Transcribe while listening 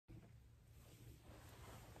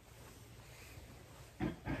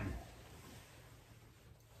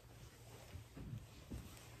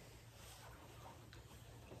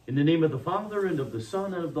In the name of the Father, and of the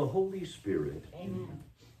Son, and of the Holy Spirit. Amen.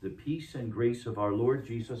 The peace and grace of our Lord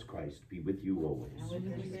Jesus Christ be with you always.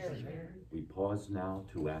 And with your spirit. We pause now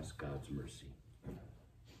to ask God's mercy.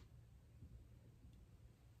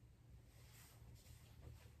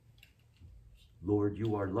 Lord,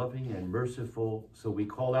 you are loving and merciful, so we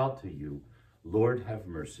call out to you, Lord, have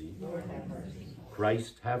mercy. Lord, have mercy.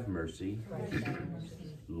 Christ, have mercy. Christ, have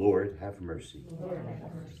mercy. Lord, have mercy. Lord,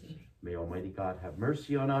 have mercy. May Almighty God have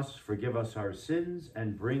mercy on us, forgive us our sins,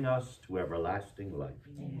 and bring us to everlasting life.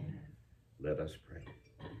 Amen. Let us pray.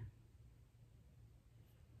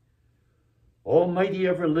 Almighty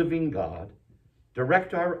ever-living God,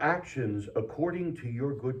 direct our actions according to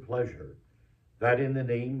your good pleasure, that in the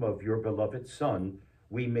name of your beloved Son,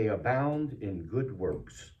 we may abound in good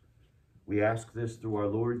works. We ask this through our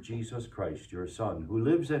Lord Jesus Christ, your Son, who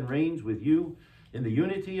lives and reigns with you in the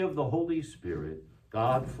unity of the Holy Spirit,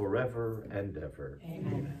 God forever and ever.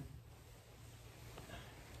 Amen.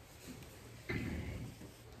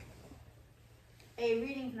 A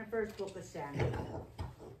reading from the first book of Samuel.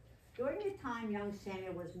 During the time young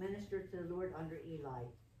Samuel was ministered to the Lord under Eli,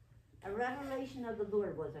 a revelation of the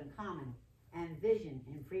Lord was uncommon, and vision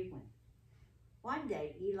infrequent. One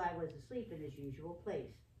day Eli was asleep in his usual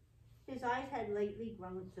place. His eyes had lately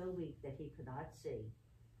grown so weak that he could not see.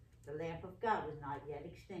 The lamp of God was not yet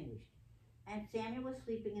extinguished, and Samuel was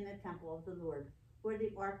sleeping in the temple of the Lord, where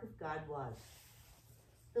the ark of God was.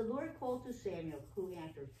 The Lord called to Samuel, who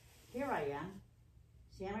answered, "Here I am."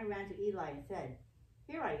 Samuel ran to Eli and said,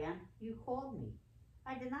 "Here I am, you called me."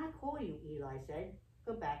 "I did not call you," Eli said.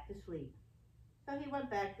 "Go back to sleep." So he went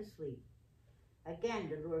back to sleep. Again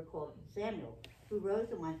the Lord called Samuel, who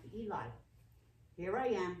rose and went to Eli. "Here I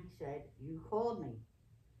am," he said, "you called me."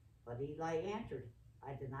 But Eli answered,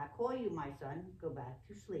 "I did not call you, my son. Go back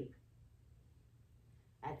to sleep."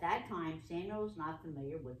 At that time Samuel was not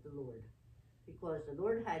familiar with the Lord, because the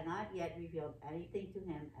Lord had not yet revealed anything to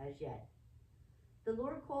him as yet. The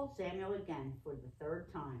Lord called Samuel again for the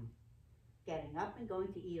third time. Getting up and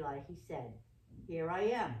going to Eli, he said, "Here I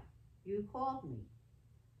am. You called me."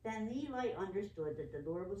 Then Eli understood that the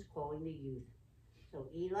Lord was calling the youth. So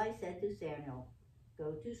Eli said to Samuel,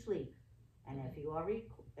 "Go to sleep, and if you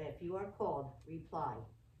are called, reply.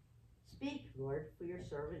 Speak, Lord, for your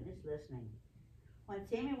servant is listening." When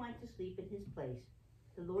Samuel went to sleep in his place,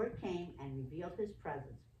 the Lord came and revealed his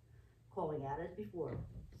presence, calling out as before,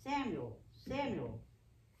 "Samuel, Samuel."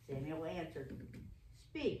 Samuel answered,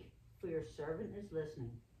 "Speak, for your servant is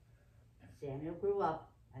listening." Samuel grew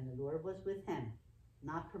up, and the Lord was with him,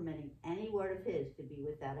 not permitting any word of his to be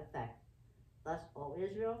without effect. Thus all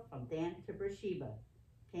Israel, from Dan to Beersheba,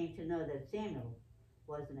 came to know that Samuel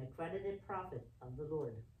was an accredited prophet of the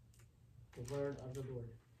Lord. The word of the Lord.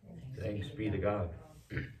 Thanks be to God.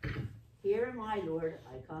 Here am I, Lord,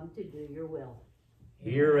 I come to do your will.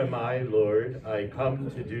 Here am I, Lord, I come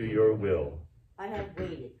to do your will. I have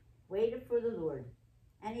waited for the Lord,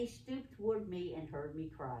 and he stooped toward me and heard me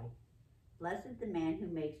cry. Blessed the man who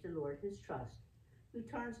makes the Lord his trust, who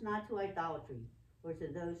turns not to idolatry, or to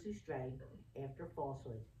those who stray after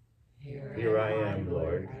falsehood. Here I am,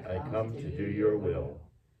 Lord, I come to do your will.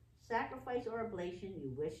 Sacrifice or oblation you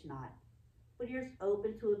wish not, but ears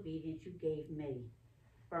open to obedience you gave me.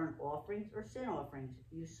 Burnt offerings or sin offerings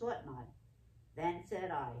you sought not. Then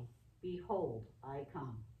said I, "Behold, I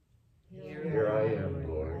come." Here I am,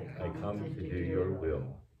 Lord, I come to do your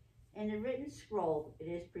will. In the written scroll it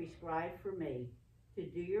is prescribed for me to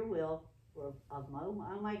do your will, for of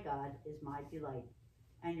my God is my delight,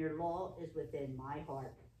 and your law is within my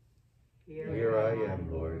heart. Here I am,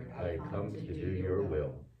 Lord, I come to do your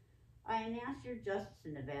will. I announce your justice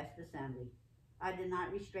in the vast assembly. I did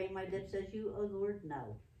not restrain my lips as you, O Lord,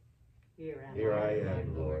 know. Here I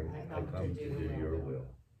am, Lord, I come to do your will.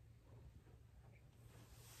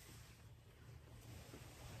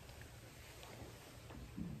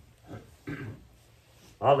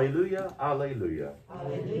 Alleluia, alleluia.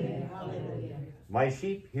 Alleluia, alleluia. My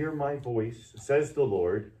sheep hear my voice, says the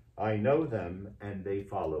Lord. I know them, and they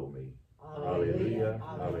follow me. Alleluia,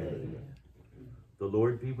 alleluia. The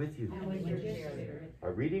Lord be with you. And with your spirit.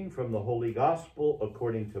 A reading from the Holy Gospel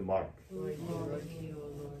according to Mark. Glory to you, O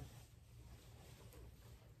Lord.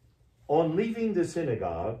 On leaving the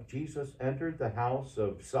synagogue, Jesus entered the house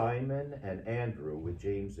of Simon and Andrew with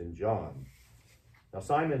James and John. Now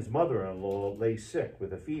Simon's mother-in-law lay sick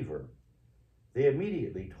with a fever. They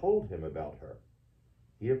immediately told him about her.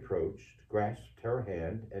 He approached, grasped her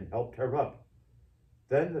hand, and helped her up.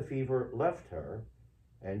 Then the fever left her,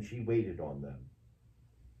 and she waited on them.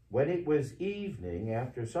 When it was evening,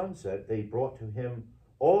 after sunset, they brought to him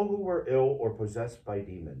all who were ill or possessed by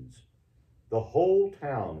demons. the whole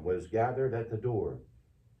town was gathered at the door.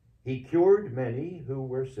 He cured many who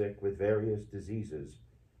were sick with various diseases,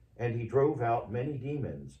 and he drove out many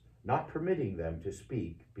demons, not permitting them to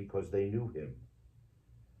speak because they knew him.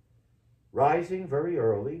 Rising very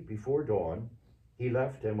early, before dawn, he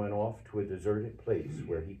left and went off to a deserted place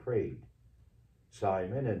where he prayed.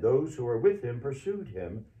 Simon and those who were with him pursued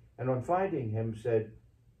him, and on finding him said,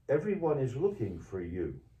 "Everyone is looking for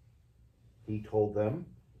you." He told them,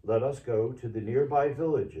 "Let us go to the nearby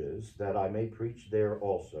villages, that I may preach there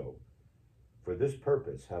also. For this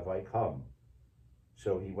purpose have I come."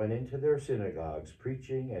 So he went into their synagogues,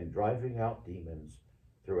 preaching and driving out demons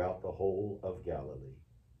throughout the whole of Galilee.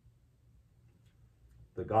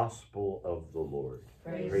 The Gospel of the Lord.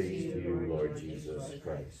 Praise to you, Lord Jesus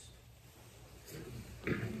Christ.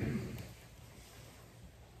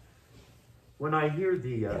 When I hear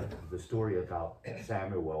the story about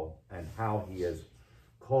Samuel and how he is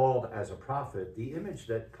called as a prophet, the image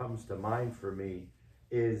that comes to mind for me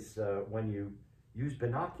is when you use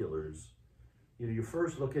binoculars. You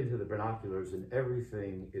first look into the binoculars and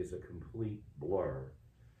everything is a complete blur.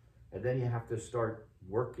 And then you have to start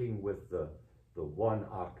working with the one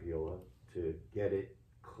ocula to get it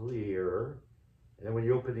clear. And then when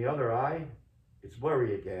you open the other eye, it's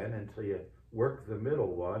blurry again until you work the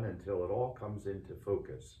middle one until it all comes into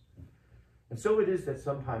focus. And so it is that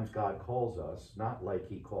sometimes God calls us, not like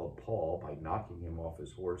he called Paul by knocking him off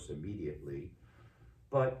his horse immediately,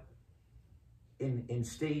 but in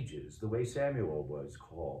stages, the way Samuel was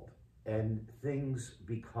called. And things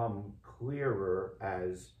become clearer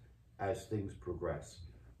as things progress.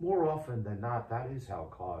 More often than not, that is how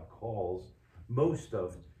God calls most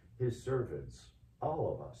of his servants,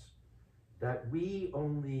 all of us. That we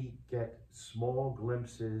only get small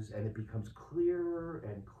glimpses, and it becomes clearer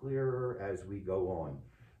and clearer as we go on,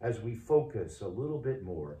 as we focus a little bit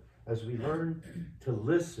more, as we learn to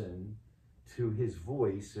listen to his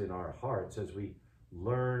voice in our hearts, as we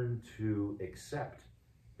learn to accept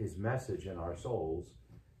his message in our souls,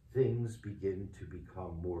 things begin to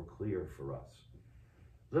become more clear for us.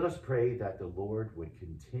 Let us pray that the Lord would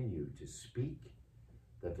continue to speak,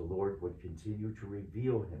 that the Lord would continue to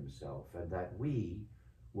reveal himself, and that we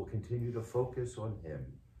will continue to focus on him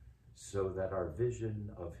so that our vision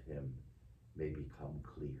of him may become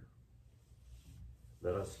clear.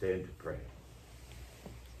 Let us stand to pray.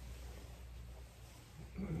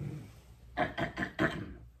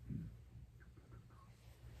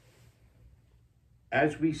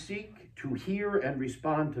 As we seek to hear and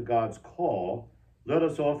respond to God's call, let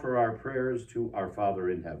us offer our prayers to our Father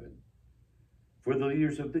in heaven. For the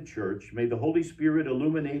leaders of the church, may the Holy Spirit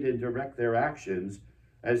illuminate and direct their actions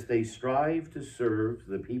as they strive to serve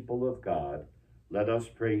the people of God. Let us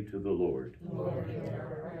pray to the Lord. Lord, hear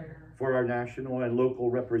our prayer. For our national and local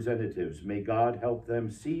representatives, may God help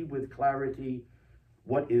them see with clarity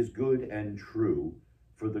what is good and true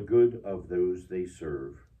for the good of those they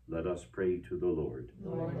serve. Let us pray to the Lord.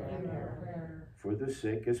 Lord, hear our prayer. For the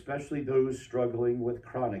sick, especially those struggling with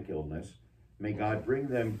chronic illness, may God bring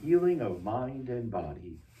them healing of mind and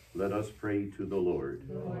body. Let us pray to the Lord.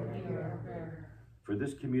 Lord, hear our prayer. For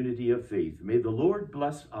this community of faith, may the Lord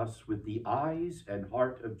bless us with the eyes and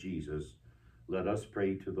heart of Jesus. Let us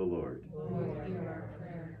pray to the Lord. Lord, hear our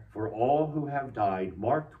prayer. For all who have died,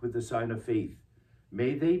 marked with the sign of faith,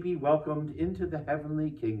 may they be welcomed into the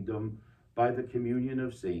heavenly kingdom by the communion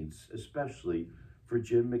of saints, especially for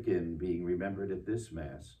Jim McGinn being remembered at this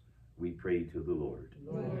Mass. We pray to the Lord.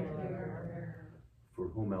 Lord, hear our prayer. For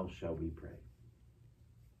whom else shall we pray?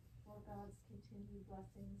 For God's continued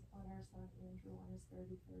blessings on our son Andrew on his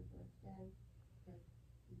 33rd birthday, that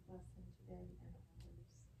we bless him today and always.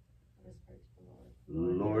 Let us pray to the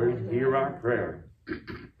Lord. Lord, hear our prayer.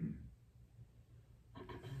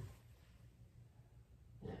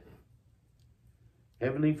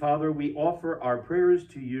 Heavenly Father, we offer our prayers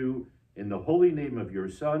to you in the holy name of your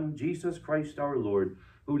Son, Jesus Christ our Lord,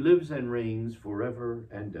 who lives and reigns forever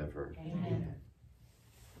and ever. Amen.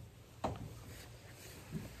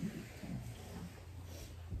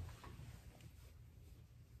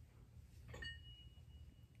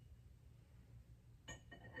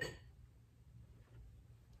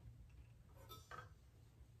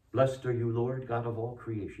 Blessed are you, Lord, God of all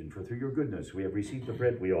creation, for through your goodness we have received the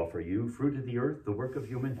bread we offer you, fruit of the earth, the work of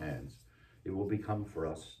human hands. It will become for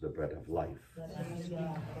us the bread of life. Blessed be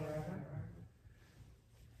God forever.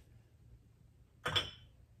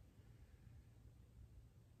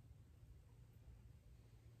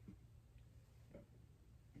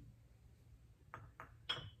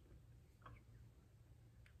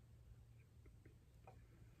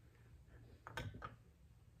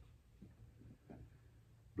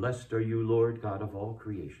 Blessed are you, Lord, God of all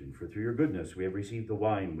creation, for through your goodness we have received the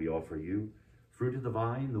wine we offer you, fruit of the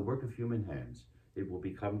vine, the work of human hands. It will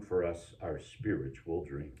become for us our spiritual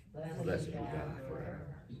drink. Blessed be God forever.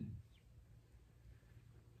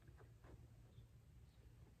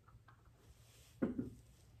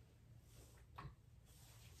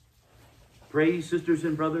 Pray, sisters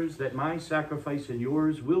and brothers, that my sacrifice and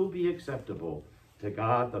yours will be acceptable to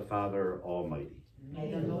God the Father Almighty.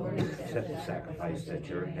 May the Lord Accept the sacrifice at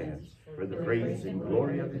your hands for the praise and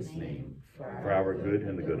glory of his name, for our good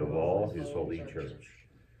and the good of all his holy church.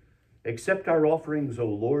 Accept our offerings, O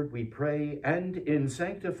Lord, we pray, and in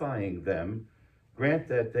sanctifying them, grant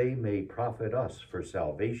that they may profit us for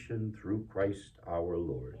salvation through Christ our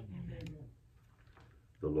Lord. Amen.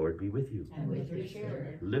 The Lord be with you. And with your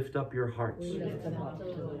spirit. Lift up your hearts. We lift them up to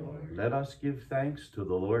the Lord. Let us give thanks to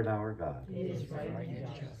the Lord our God. It is right and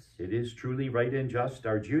just. It is truly right and just,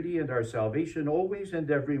 our duty and our salvation, always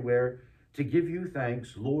and everywhere, to give you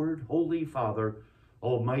thanks, Lord, Holy Father,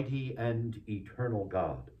 Almighty and eternal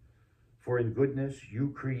God. For in goodness you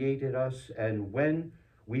created us, and when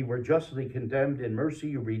we were justly condemned, in mercy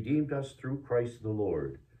you redeemed us through Christ the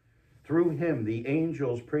Lord. Through him the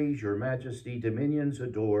angels praise your majesty, dominions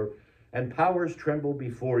adore, and powers tremble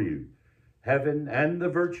before you. Heaven and the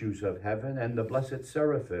virtues of heaven and the blessed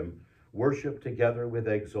seraphim worship together with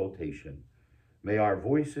exultation. May our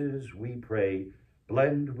voices, we pray,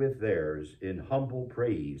 blend with theirs in humble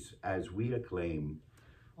praise as we acclaim,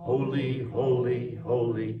 Holy, holy,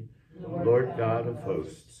 holy, Lord God of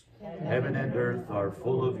hosts. Heaven and earth are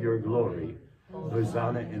full of your glory.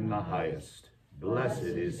 Hosanna in the highest. Blessed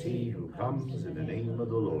is he who comes in the name of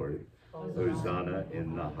the Lord. Hosanna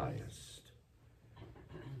in the highest.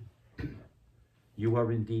 You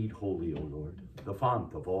are indeed holy, O Lord, the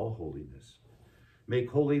font of all holiness. Make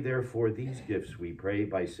holy, therefore, these gifts, we pray,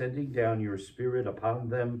 by sending down your Spirit upon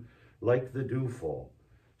them like the dewfall,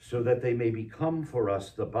 so that they may become for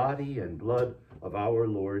us the body and blood of our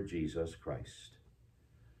Lord Jesus Christ.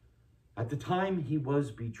 At the time he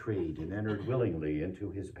was betrayed and entered willingly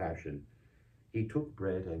into his passion, he took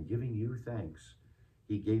bread, and giving you thanks,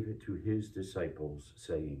 he gave it to his disciples,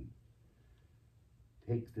 saying,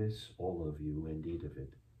 Take this, all of you, and eat of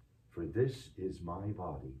it, for this is my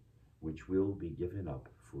body, which will be given up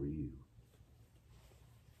for you.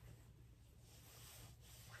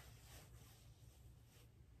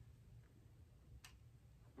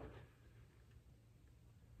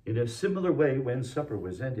 In a similar way, when supper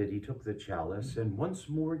was ended, he took the chalice, and once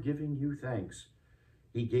more giving you thanks,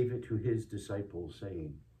 he gave it to his disciples,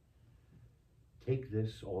 saying, Take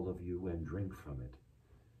this, all of you, and drink from it,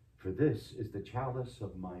 for this is the chalice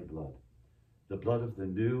of my blood, the blood of the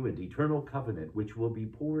new and eternal covenant, which will be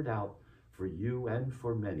poured out for you and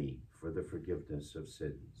for many for the forgiveness of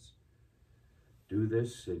sins. Do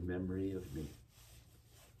this in memory of me.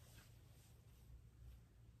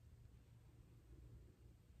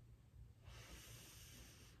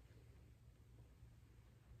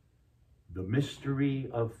 The mystery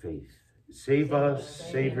of faith. Save us,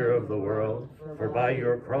 Savior of the world, for by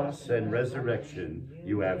your cross and resurrection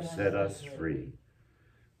you have set us free.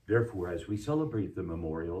 Therefore, as we celebrate the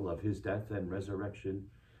memorial of his death and resurrection,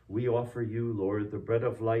 we offer you, Lord, the bread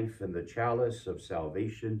of life and the chalice of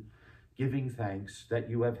salvation, giving thanks that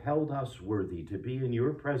you have held us worthy to be in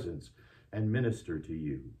your presence and minister to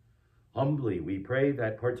you. Humbly we pray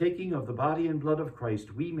that, partaking of the body and blood of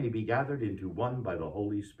Christ, we may be gathered into one by the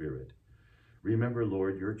Holy Spirit. Remember,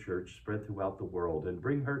 Lord, your church spread throughout the world, and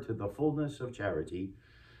bring her to the fullness of charity,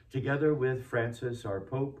 together with Francis, our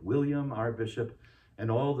Pope, William, our Bishop,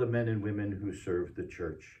 and all the men and women who serve the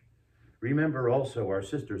church. Remember also our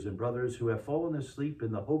sisters and brothers who have fallen asleep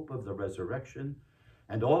in the hope of the resurrection,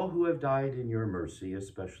 and all who have died in your mercy,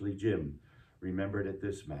 especially Jim, remembered at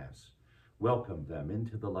this Mass. Welcome them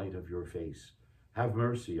into the light of your face. Have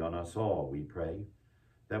mercy on us all, we pray,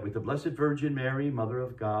 that with the Blessed Virgin Mary, Mother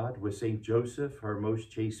of God, with St. Joseph, her most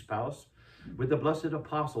chaste spouse, with the blessed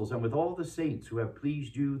apostles, and with all the saints who have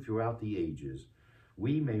pleased you throughout the ages,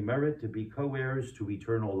 we may merit to be co-heirs to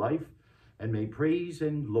eternal life, and may praise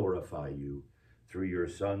and glorify you through your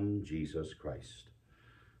Son, Jesus Christ.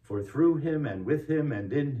 For through him, and with him,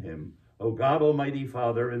 and in him, O God, Almighty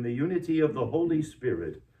Father, in the unity of the Holy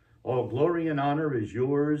Spirit, all glory and honor is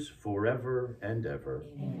yours forever and ever.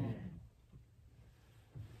 Amen.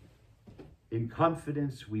 In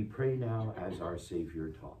confidence we pray now as our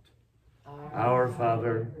Savior taught. Our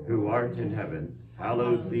Father, who art in heaven,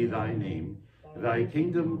 hallowed be thy name. Thy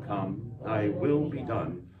kingdom come, thy will be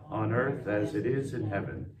done, on earth as it is in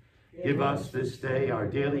heaven. Give us this day our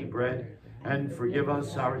daily bread, and forgive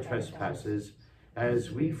us our trespasses,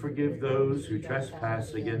 as we forgive those who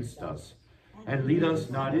trespass against us. And lead us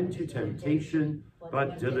not into temptation,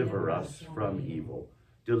 but deliver us from evil.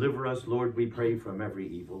 Deliver us, Lord, we pray, from every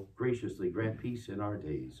evil. Graciously grant peace in our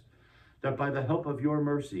days, that by the help of your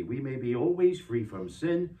mercy we may be always free from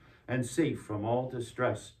sin and safe from all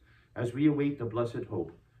distress, as we await the blessed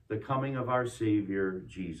hope, the coming of our Savior,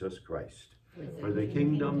 Jesus Christ. For the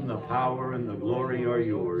kingdom, the power, and the glory are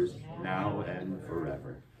yours, now and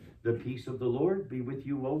forever. The peace of the Lord be with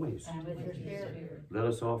you always. And with your spirit. Let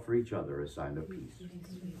us offer each other a sign of peace.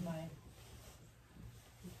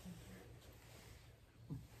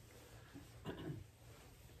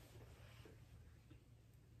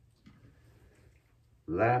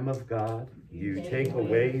 Lamb of God, you take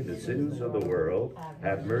away the sins of the world,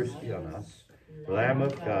 have mercy on us. Lamb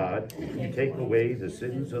of God, you take away the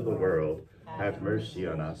sins of the world, have mercy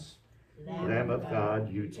on us. Lamb of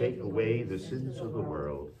God, you take away the sins of the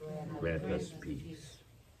world, grant us peace.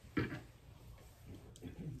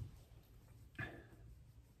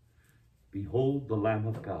 Behold the Lamb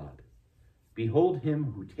of God. Behold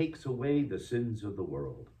him who takes away the sins of the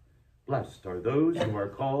world. Blessed are those who are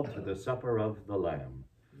called to the supper of the Lamb.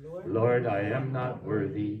 Lord, I am not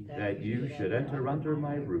worthy that you should enter under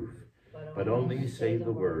my roof, but only say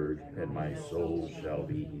the word, and my soul shall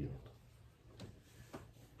be healed.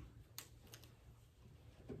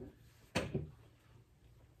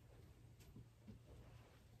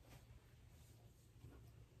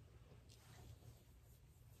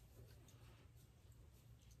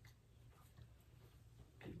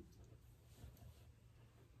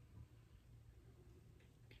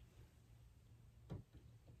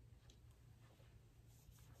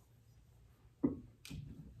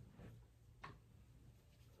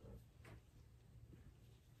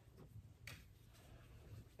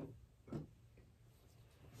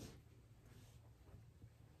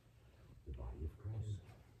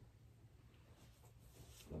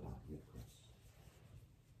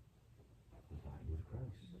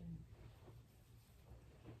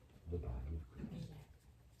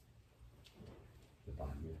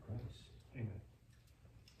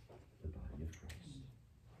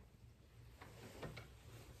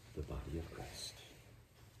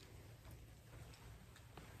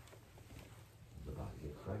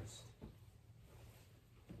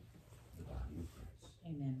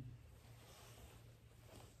 Amen.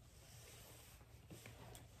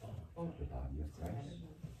 The body of Christ.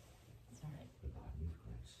 It's all right. The body of Christ. The body of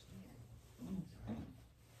Christ.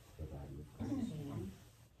 The body of Christ.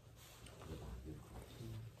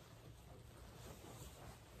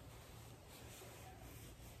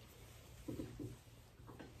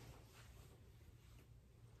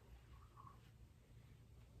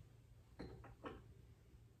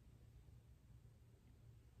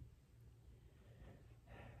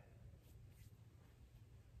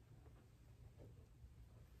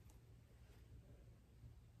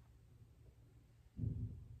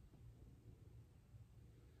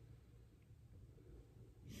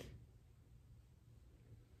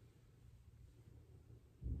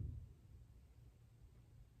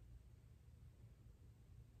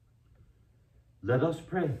 Let us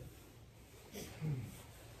pray.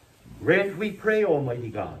 Grant, we pray, Almighty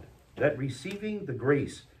God, that receiving the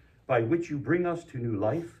grace by which you bring us to new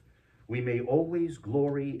life, we may always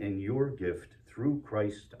glory in your gift through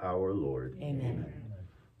Christ our Lord. Amen.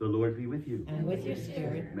 The Lord be with you. And with your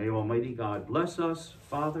spirit. May Almighty God bless us,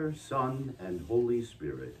 Father, Son, and Holy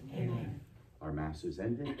Spirit. Amen. Our Mass is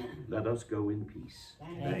ended. Let us go in peace.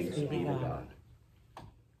 Thanks be to God.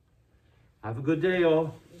 Have a good day,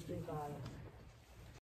 all. Thank you, Father.